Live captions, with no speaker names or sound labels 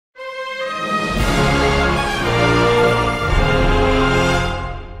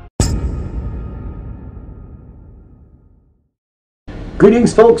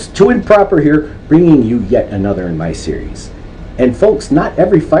Greetings folks, Too Improper here, bringing you yet another in my series. And folks, not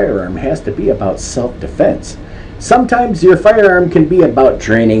every firearm has to be about self-defense. Sometimes your firearm can be about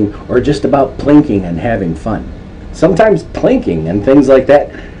training or just about plinking and having fun. Sometimes plinking and things like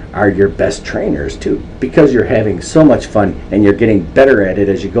that are your best trainers too, because you're having so much fun and you're getting better at it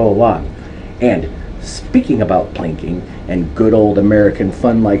as you go along. And speaking about plinking and good old American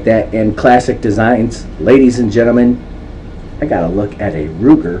fun like that and classic designs, ladies and gentlemen, I got a look at a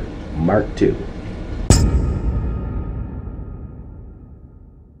Ruger Mark II.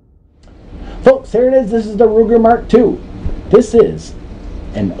 Folks, here it is. This is the Ruger Mark II. This is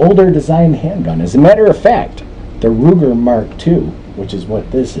an older design handgun. As a matter of fact, the Ruger Mark II, which is what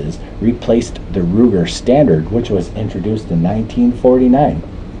this is, replaced the Ruger Standard, which was introduced in 1949.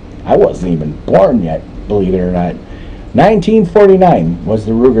 I wasn't even born yet, believe it or not. 1949 was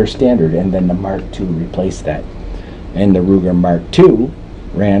the Ruger Standard, and then the Mark II replaced that. And the Ruger Mark II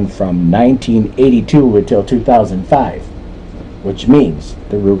ran from 1982 until 2005, which means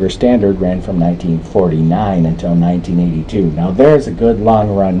the Ruger Standard ran from 1949 until 1982. Now there's a good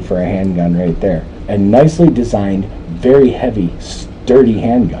long run for a handgun right there. A nicely designed, very heavy, sturdy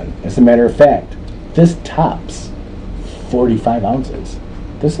handgun. As a matter of fact, this tops 45 ounces.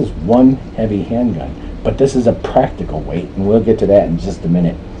 This is one heavy handgun, but this is a practical weight, and we'll get to that in just a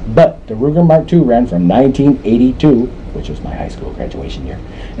minute. But the Ruger Mark II ran from 1982, which was my high school graduation year,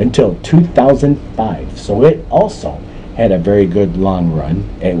 until 2005. So it also had a very good long run,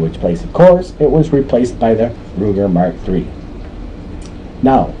 at which place, of course, it was replaced by the Ruger Mark III.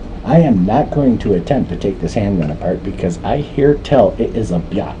 Now, I am not going to attempt to take this handgun apart because I hear tell it is a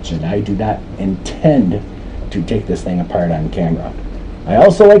biatch, and I do not intend to take this thing apart on camera. I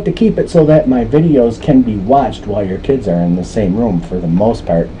also like to keep it so that my videos can be watched while your kids are in the same room for the most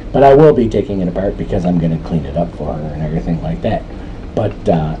part, but I will be taking it apart because I'm going to clean it up for her and everything like that. But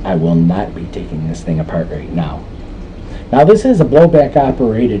I will not be taking this thing apart right now. Now this is a blowback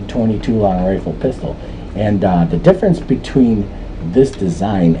operated 22 long rifle pistol, and the difference between this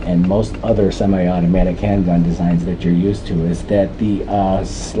design and most other semi-automatic handgun designs that you're used to is that the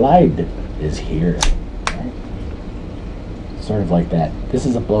slide is here. Sort of like that. This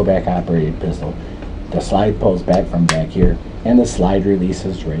is a blowback operated pistol. The slide pulls back from back here, and the slide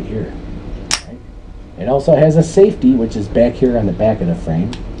releases right here. Right? It also has a safety, which is back here on the back of the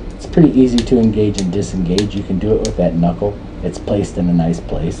frame. It's pretty easy to engage and disengage. You can do it with that knuckle. It's placed in a nice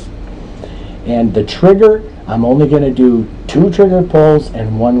place. And the trigger, I'm only going to do 2 trigger pulls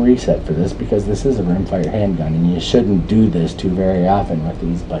and 1 reset for this because this is a rimfire handgun, and you shouldn't do this too very often with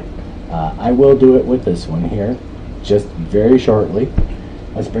these, but I will do it with this one here. Just very shortly.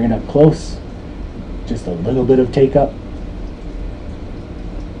 Let's bring it up close. Just a little bit of take up.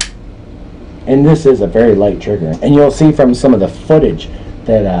 And this is a very light trigger. And you'll see from some of the footage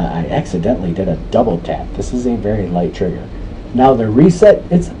that I accidentally did a double tap. This is a very light trigger. Now the reset,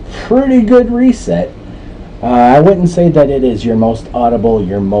 it's a pretty good reset. I wouldn't say that it is your most audible,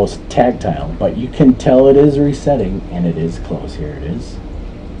 your most tactile, but you can tell it is resetting, and it is close. Here it is.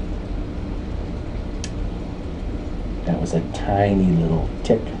 That was a tiny little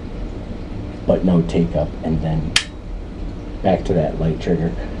tick, but no take up, and then back to that light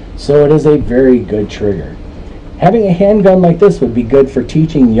trigger. So it is a very good trigger. Having a handgun like this would be good for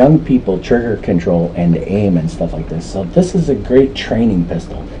teaching young people trigger control and aim and stuff like this. So this is a great training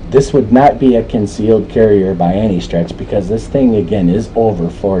pistol. This would not be a concealed carrier by any stretch because this thing, again, is over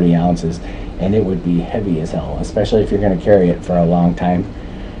 40 ounces, and it would be heavy as hell, especially if you're going to carry it for a long time.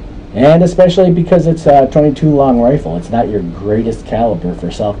 And especially because it's a 22 long rifle. It's not your greatest caliber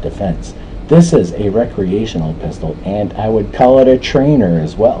for self-defense. This is a recreational pistol, and I would call it a trainer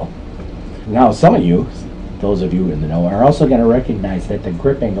as well. Now some of you, those of you in the know, are also going to recognize that the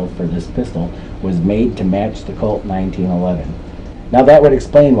grip angle for this pistol was made to match the Colt 1911. Now that would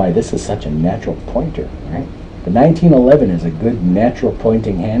explain why this is such a natural pointer, right? The 1911 is a good natural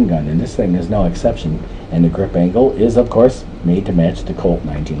pointing handgun, and this thing is no exception. And the grip angle is, of course, made to match the Colt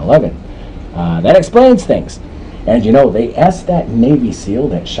 1911. That explains things. And you know, they asked that Navy SEAL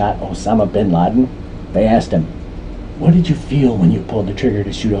that shot Osama bin Laden, they asked him, what did you feel when you pulled the trigger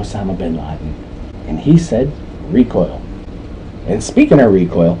to shoot Osama bin Laden? And he said, recoil. And speaking of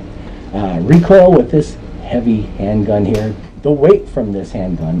recoil, recoil with this heavy handgun here, the weight from this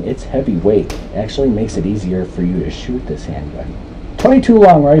handgun, its heavy weight, actually makes it easier for you to shoot this handgun. 22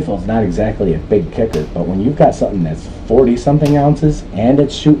 long rifle is not exactly a big kicker, but when you've got something that's 40 something ounces and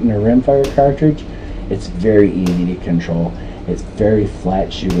it's shooting a rimfire cartridge, it's very easy to control. It's very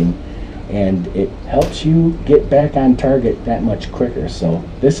flat shooting, and it helps you get back on target that much quicker. So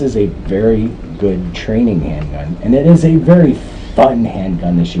this is a very good training handgun, and it is a very fun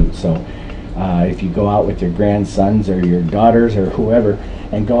handgun to shoot. So if you go out with your grandsons or your daughters or whoever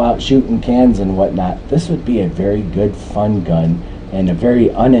and go out shooting cans and whatnot, this would be a very good fun gun and a very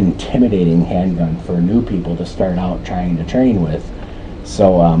unintimidating handgun for new people to start out trying to train with.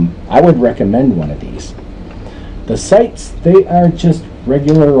 So I would recommend one of these. The sights, they are just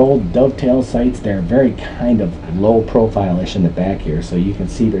regular old dovetail sights. They're very kind of low profile-ish in the back here, so you can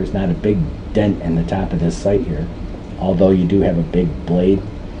see there's not a big dent in the top of this sight here, although you do have a big blade.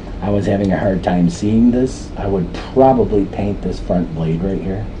 I was having a hard time seeing this. I would probably paint this front blade right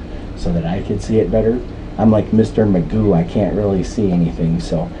here so that I could see it better. I'm like Mr. Magoo, I can't really see anything,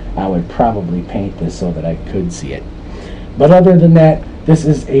 so I would probably paint this so that I could see it. But other than that, this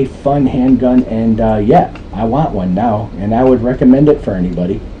is a fun handgun, and yeah, I want one now, and I would recommend it for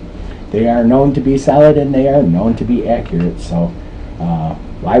anybody. They are known to be solid, and they are known to be accurate, so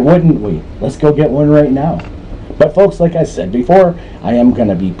why wouldn't we? Let's go get one right now. But folks, like I said before, I am going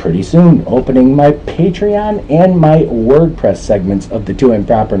to be pretty soon opening my Patreon and my WordPress segments of the Too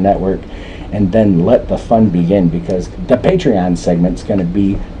Improper Network, and then let the fun begin, because the Patreon segment's going to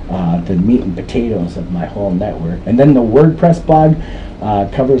be the meat and potatoes of my whole network. And then the WordPress blog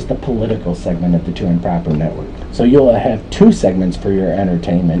covers the political segment of the Too Improper Network. So you'll have two segments for your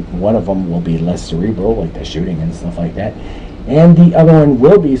entertainment. One of them will be less cerebral, like the shooting and stuff like that. And the other one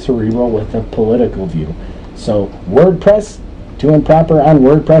will be cerebral with a political view. So WordPress, Too Improper on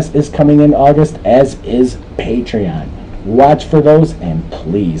WordPress is coming in August, as is Patreon. Watch for those and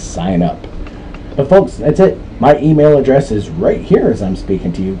please sign up. But folks, that's it. My email address is right here as I'm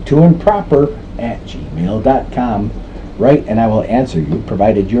speaking to you, tooimproper@gmail.com. Right, and I will answer you,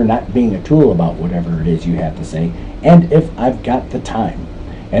 provided you're not being a tool about whatever it is you have to say, and if I've got the time.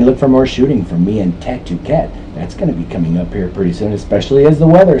 And look for more shooting from me and Tattoo Cat. That's going to be coming up here pretty soon, especially as the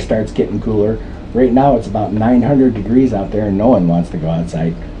weather starts getting cooler. Right now it's about 900 degrees out there and no one wants to go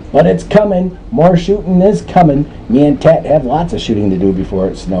outside. But it's coming. More shooting is coming. Me and Tat have lots of shooting to do before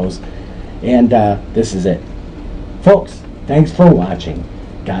it snows. And this is it. Folks, thanks for watching.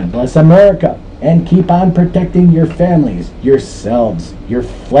 God bless America. And keep on protecting your families, yourselves, your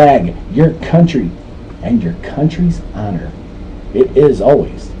flag, your country, and your country's honor. It is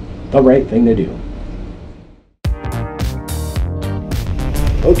always the right thing to do.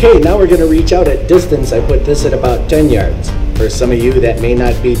 Okay, now we're going to reach out at distance. I put this at about 10 yards. For some of you, that may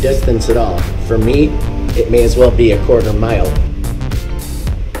not be distance at all. For me, it may as well be a quarter mile.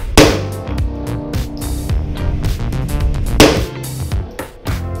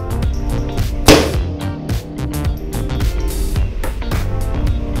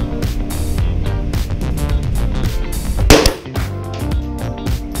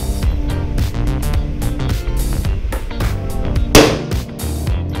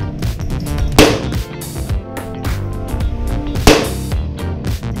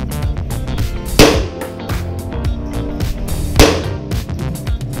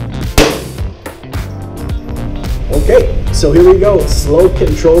 Okay, so here we go. Slow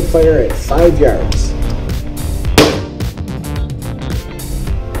controlled fire at 5 yards.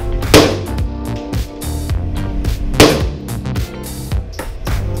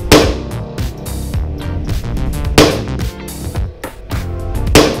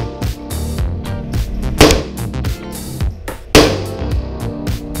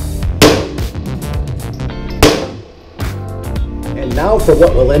 And now for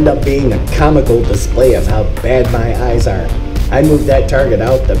what will end up being a comical display of how bad my eyes are. I moved that target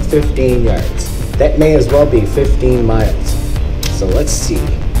out to 15 yards. That may as well be 15 miles. So let's see.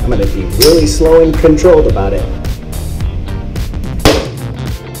 I'm going to be really slow and controlled about it.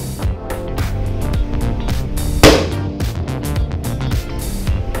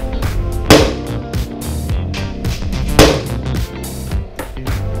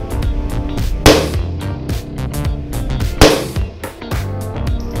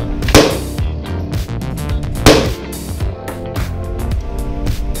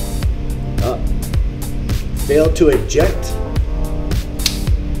 Failed to eject,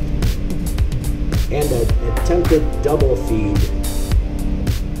 and an attempted double feed.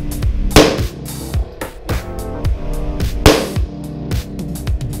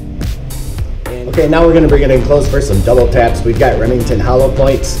 Okay, now we're going to bring it in close for some double taps. We've got Remington hollow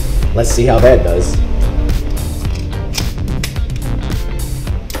points. Let's see how that does.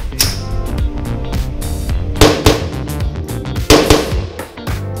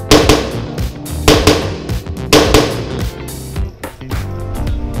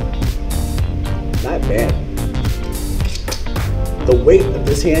 Not bad. The weight of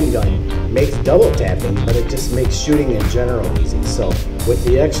this handgun makes double tapping, but it just makes shooting in general easy. So with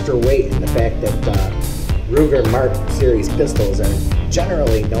the extra weight and the fact that Ruger Mark series pistols are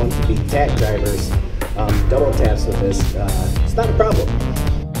generally known to be tack drivers. Double taps with this, it's not a problem.